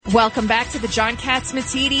Welcome back to the John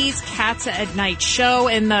Catsimatidis Cats at Night show.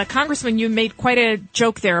 And Congressman, you made quite a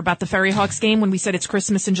joke there about the Ferry Hawks game when we said it's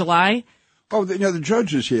Christmas in July. Oh, the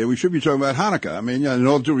judge is here. We should be talking about Hanukkah. I mean, in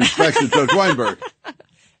all due respect to Judge Weinberg.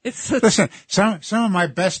 Listen, some of my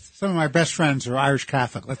best friends are Irish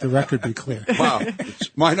Catholic. Let the record be clear. Wow,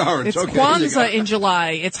 mine aren't. It's okay, Kwanzaa in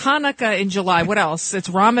July. It's Hanukkah in July. What else? It's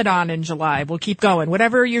Ramadan in July. We'll keep going.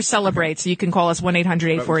 Whatever you celebrate, so you can call us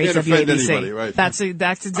 1-800-848-WABC. Right? That's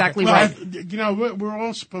exactly well, right. We're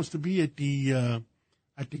all supposed to be at the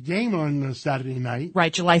game on Saturday night.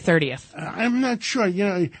 Right, July 30th. I'm not sure.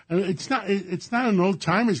 It's not an old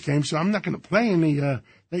timers game, so I'm not going to play any.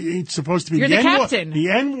 It's supposed to be. You're the captain. The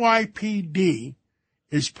NYPD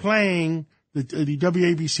is playing the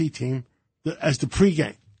WABC team as the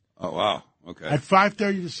pregame. Oh wow! Okay. At 5:30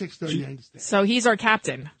 to 6:30. I understand. So he's our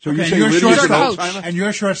captain. So you Okay, say you're Lydia's an old coach. timer? And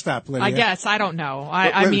you're shortstop, Lydia. I guess. I don't know.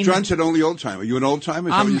 I mean, John said only old timer. You an old timer?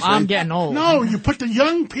 Is that what you're saying? I'm getting old. No, you put the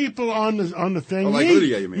young people on the thing. Oh, like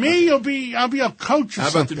Lydia, you mean? Me, Okay. I'll be a coach or How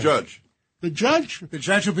about something. the judge? The judge? The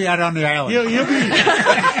judge will be out on the island. He'll be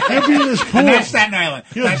in his pool. And that's Staten Island.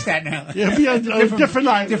 That's Staten Island. He'll be on a different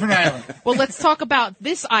island. Different island. Well, let's talk about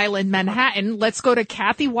this island, Manhattan. Let's go to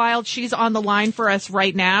Kathy Wild. She's on the line for us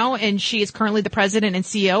right now, and she is currently the president and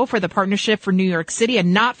CEO for the Partnership for New York City, a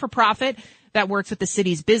not-for-profit that works with the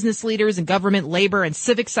city's business leaders and government, labor, and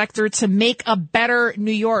civic sector to make a better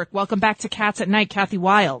New York. Welcome back to Cats at Night, Kathy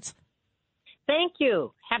Wild. Thank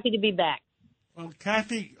you. Happy to be back. Well,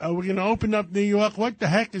 Kathy, we're going to open up New York. What the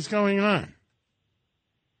heck is going on?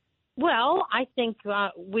 Well, I think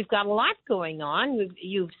we've got a lot going on.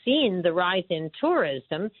 You've seen the rise in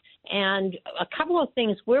tourism, and a couple of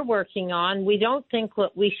things we're working on. We don't think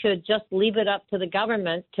that we should just leave it up to the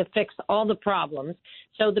government to fix all the problems.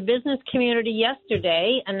 So the business community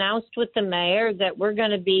yesterday announced with the mayor that we're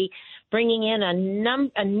going to be bringing in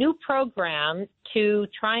a new program to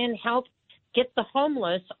try and help get the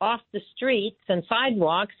homeless off the streets and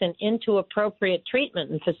sidewalks and into appropriate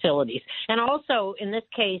treatment facilities. And also, in this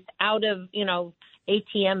case, out of,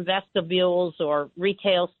 ATM vestibules or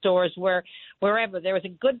retail stores, wherever. There was a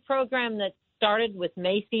good program that started with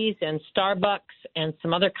Macy's and Starbucks and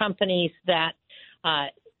some other companies that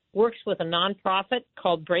works with a nonprofit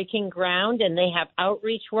called Breaking Ground, and they have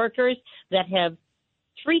outreach workers that have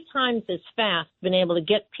 3 times as fast been able to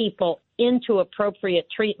get people into appropriate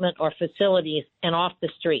treatment or facilities and off the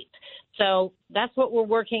streets. So that's what we're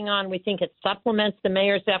working on. We think it supplements the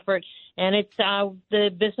mayor's effort, and it's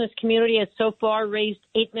the business community has so far raised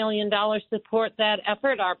 $8 million to support that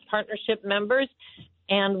effort, our partnership members,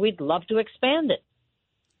 and we'd love to expand it.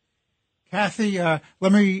 Kathy,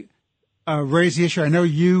 let me raise the issue. I know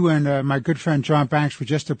you and my good friend John Banks were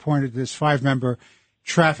just appointed to this 5-member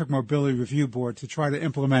Traffic Mobility Review Board to try to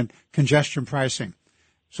implement congestion pricing.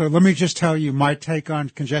 So let me just tell you my take on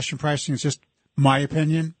congestion pricing. It's just my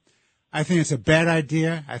opinion. I think it's a bad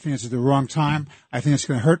idea. I think it's at the wrong time. I think it's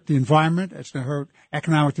going to hurt the environment. It's going to hurt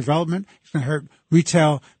economic development. It's going to hurt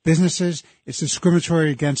retail businesses. It's discriminatory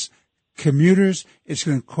against commuters. It's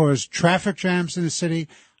going to cause traffic jams in the city.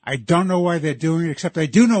 I don't know why they're doing it, except I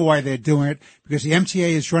do know why they're doing it, because the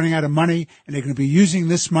MTA is running out of money, and they're going to be using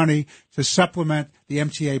this money to supplement the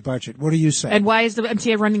MTA budget. What do you say? And why is the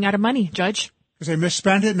MTA running out of money, Judge? Because they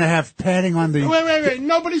misspend it and they have padding on the... Wait.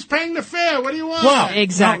 Nobody's paying the fare. What do you want? Well,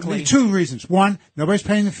 exactly. No, 2 reasons. 1, nobody's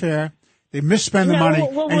paying the fare. They misspend the money,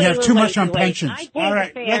 and you have too much on pensions. All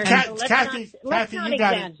right. Kathy, let's you not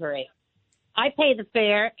got exaggerate. I pay the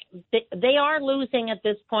fare. They are losing at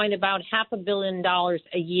this point about $500 million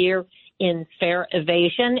a year in fare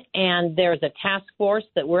evasion, and there's a task force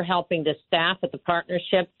that we're helping to staff at the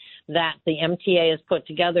partnership that the MTA has put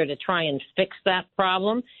together to try and fix that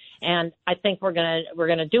problem. And I think we're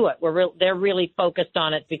gonna do it. They're really focused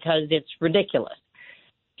on it because it's ridiculous.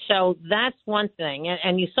 So that's one thing.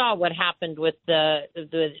 And you saw what happened with the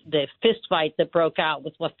fist fight that broke out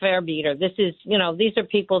with LaFare Beater. This is, these are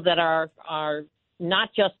people that are not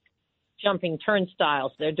just jumping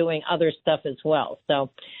turnstiles. They're doing other stuff as well.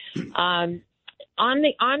 So on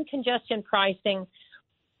congestion pricing,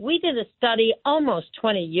 we did a study almost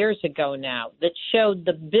 20 years ago now that showed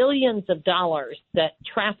the billions of dollars that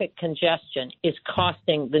traffic congestion is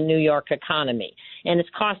costing the New York economy, and it's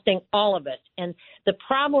costing all of it. And the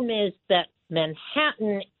problem is that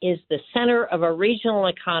Manhattan is the center of a regional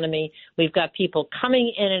economy. We've got people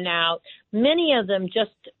coming in and out, many of them just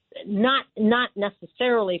not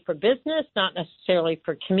necessarily for business, not necessarily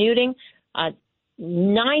for commuting.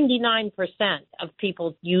 99% of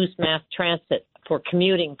people use mass transit for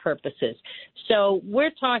commuting purposes. So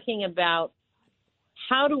we're talking about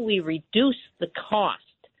how do we reduce the cost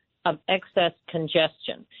of excess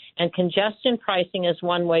congestion. And congestion pricing is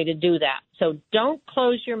one way to do that. So don't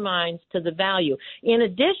close your minds to the value. In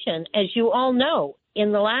addition, as you all know,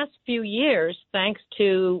 in the last few years, thanks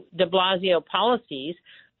to de Blasio policies,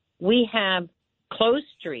 we have closed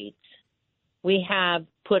streets. We have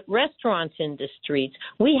put restaurants into streets.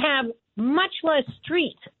 We have much less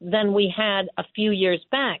streets than we had a few years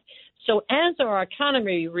back. So as our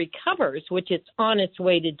economy recovers, which it's on its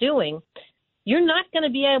way to doing, you're not going to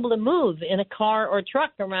be able to move in a car or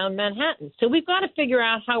truck around Manhattan. So we've got to figure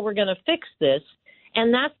out how we're going to fix this.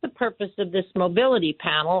 And that's the purpose of this mobility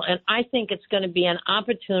panel. And I think it's going to be an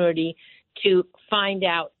opportunity to find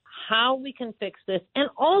out how we can fix this, and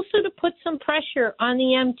also to put some pressure on the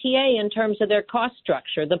MTA in terms of their cost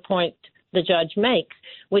structure, the point the judge makes,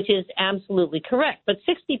 which is absolutely correct. But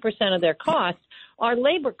 60% of their costs are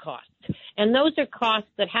labor costs, and those are costs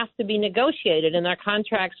that have to be negotiated in their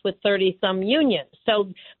contracts with 30-some unions. So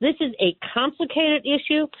this is a complicated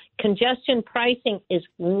issue. Congestion pricing is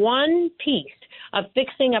one piece of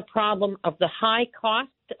fixing a problem of the high cost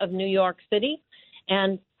of New York City.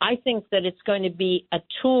 And I think that it's going to be a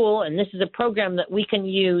tool, and this is a program that we can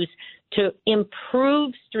use to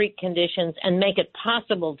improve street conditions and make it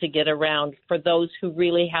possible to get around for those who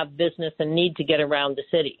really have business and need to get around the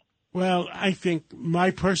city. Well, I think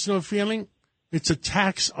my personal feeling, it's a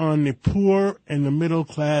tax on the poor and the middle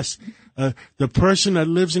class, the person that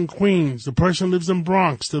lives in Queens, the person that lives in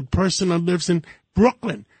Bronx, the person that lives in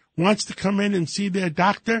Brooklyn, wants to come in and see their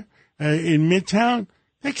doctor in Midtown.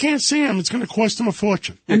 They can't see him. It's going to cost them a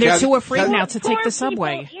fortune. And they're too afraid now to take the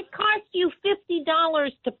subway. People, it costs you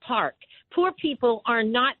 $50 to park. Poor people are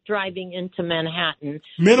not driving into Manhattan.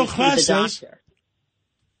 Middle class says.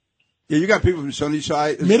 Yeah, you got people from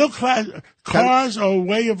Sunnyside. Middle class cars are a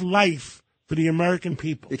way of life for the American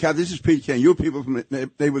people. Yeah, Kat, this is Pete Ken. You people from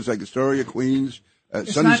neighborhoods like Astoria, Queens,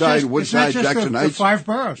 It's Sunnyside, not Woodside, just Jackson the Heights. 5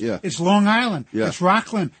 boroughs. Yeah. It's Long Island. Yeah. It's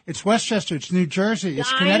Rockland. It's Westchester. It's New Jersey.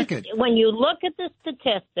 It's Guys, Connecticut. When you look at the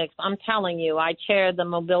statistics, I'm telling you, I chaired the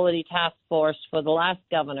mobility task force for the last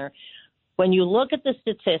governor. When you look at the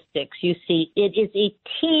statistics, you see it is a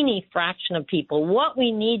teeny fraction of people. What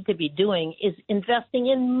we need to be doing is investing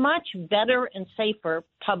in much better and safer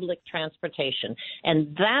public transportation.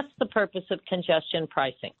 And that's the purpose of congestion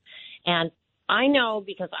pricing. And I know,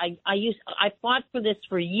 because I fought for this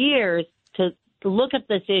for years to look at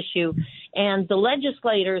this issue, and the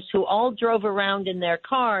legislators who all drove around in their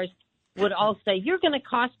cars would all say, "You're going to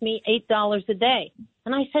cost me $8 a day."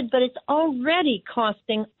 And I said, but it's already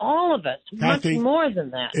costing all of us Kathy, much more than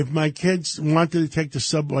that. If my kids wanted to take the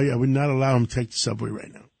subway, I would not allow them to take the subway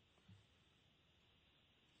right now.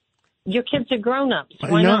 Your kids are grown-ups. I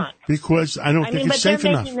Why know, not? because I don't think but it's safe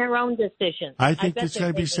they're enough. making their own decisions. I think bet it's they're got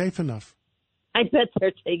to be taking- safe enough. I bet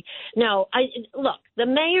they're taking. No, look, the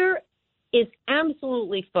mayor is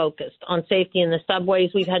absolutely focused on safety in the subways.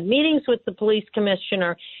 We've had meetings with the police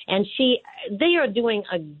commissioner, and they are doing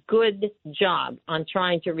a good job on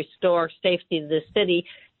trying to restore safety to the city.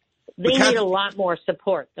 They need a lot more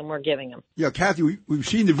support than we're giving them. Yeah, Kathy, we've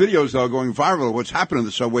seen the videos, though, going viral of what's happened in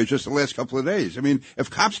the subways just the last couple of days. I mean, if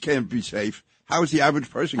cops can't be safe, how is the average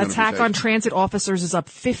person going to be safe? Attack on transit officers is up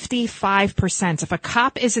 55%. If a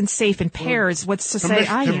cop isn't safe in pairs, what's to say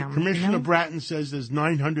I am? Commissioner Bratton says there's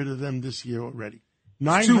 900 of them this year already.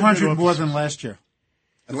 900 200 more officers. than last year.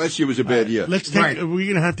 And last year was a bad year. Let's take. We're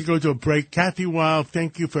going to have to go to a break. Kathy Weil,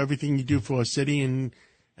 thank you for everything you do for our city, and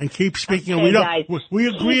keep speaking. Okay, We don't. guys. We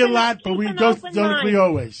agree a lot, but we Keep an don't open agree mind.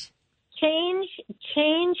 always.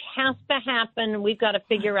 Change has to happen. We've got to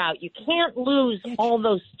figure out. You can't lose all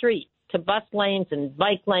those streets to bus lanes and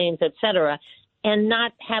bike lanes, et cetera, and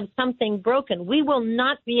not have something broken. We will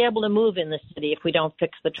not be able to move in the city if we don't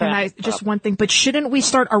fix the traffic. Just one thing, but shouldn't we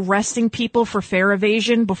start arresting people for fare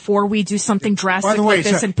evasion before we do something drastic By the way, like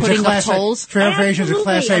this and putting up tolls? Fare evasion is a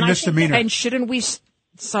Class A Absolutely, and I think misdemeanor. And shouldn't we?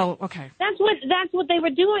 Okay. That's what they were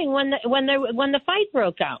doing when the fight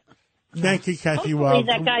broke out. Thank you, Kathy Hopefully Weil.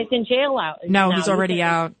 that guy's in jail out. No, now. he's already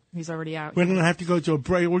out. He's already out. We're going to have to go to a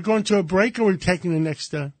break. We're going to a break, or we're taking the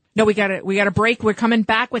next. No, we got a break. We're coming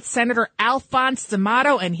back with Senator Alphonse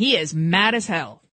D'Amato, and he is mad as hell.